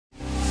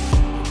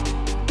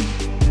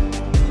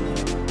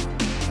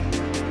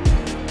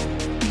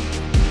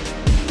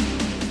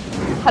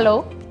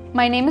Hello,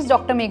 my name is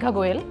Dr. Megha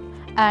Goyal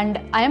and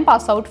I am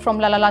pass out from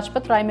Lala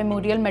Lajpat Rai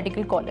Memorial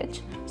Medical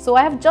College. So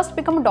I have just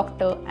become a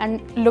doctor,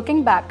 and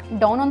looking back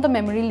down on the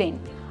memory lane,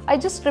 I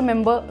just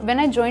remember when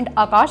I joined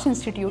Aakash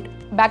Institute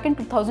back in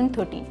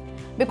 2013.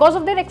 Because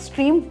of their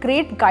extreme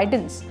great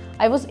guidance,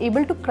 I was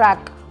able to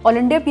crack All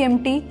India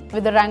PMT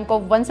with a rank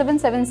of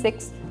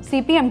 1776,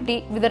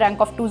 CPMT with a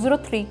rank of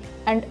 203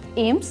 and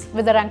AIMS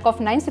with a rank of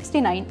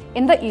 969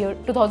 in the year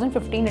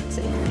 2015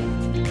 itself.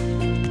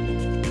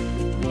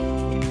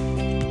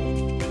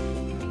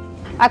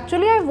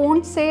 Actually, I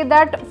won't say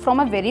that from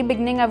a very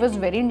beginning I was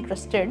very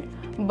interested,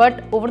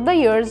 but over the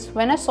years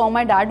when I saw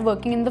my dad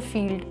working in the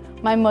field,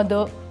 my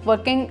mother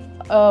working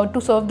to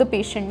serve the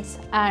patients,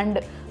 and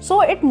so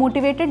it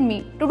motivated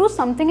me to do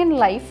something in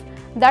life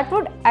that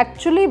would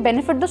actually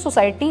benefit the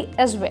society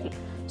as well.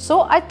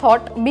 So I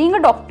thought being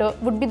a doctor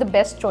would be the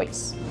best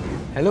choice.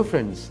 Hello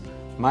friends,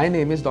 my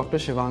name is Dr.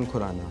 Shivang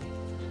Khurana.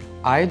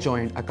 I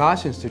joined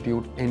Aakash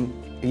Institute in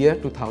year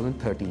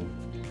 2013.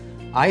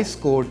 I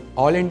scored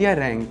All India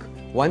rank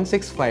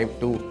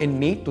 1652 in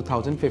NEET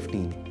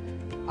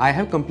 2015. I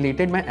have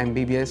completed my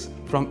MBBS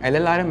from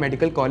LLRM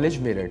Medical College,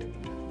 Meerut.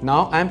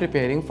 Now I am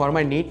preparing for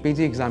my NEET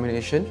PG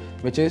examination,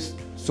 which is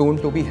soon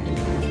to be held.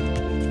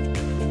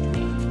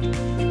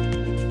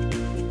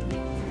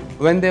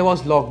 When there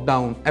was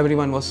lockdown,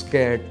 everyone was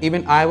scared.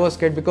 Even I was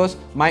scared because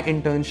my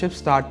internship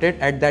started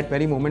at that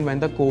very moment when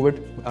the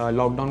COVID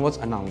lockdown was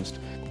announced.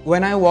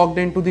 When I walked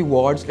into the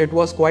wards, it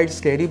was quite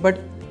scary, but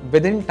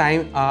within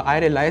time I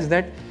realized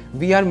that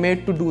we are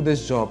made to do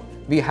this job.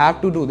 We have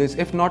to do this.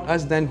 If not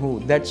us, then who?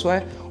 That's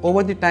why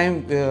over the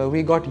time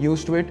we got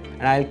used to it,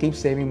 and I'll keep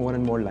saving more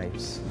and more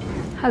lives.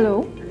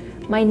 Hello,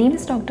 my name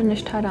is Dr.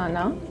 Nishtha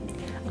Rana.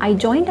 I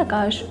joined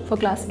Aakash for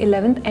class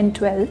 11th and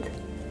 12th.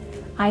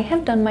 I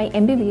have done my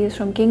MBBS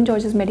from King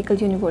George's Medical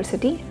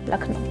University,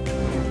 Lucknow.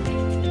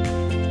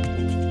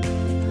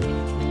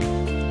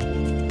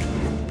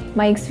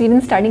 My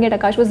experience studying at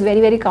Aakash was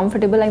very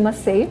comfortable, I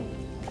must say.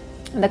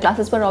 The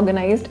classes were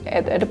organized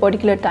at a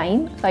particular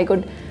time, so I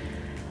could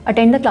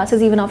attend the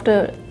classes even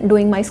after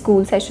doing my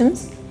school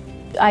sessions.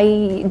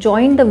 I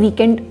joined the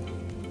weekend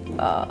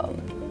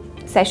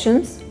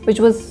sessions, which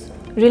was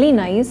really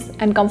nice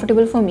and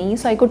comfortable for me,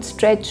 so I could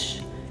stretch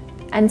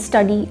and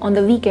study on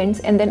the weekends,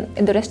 and then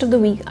in the rest of the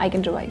week I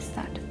can revise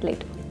that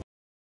later.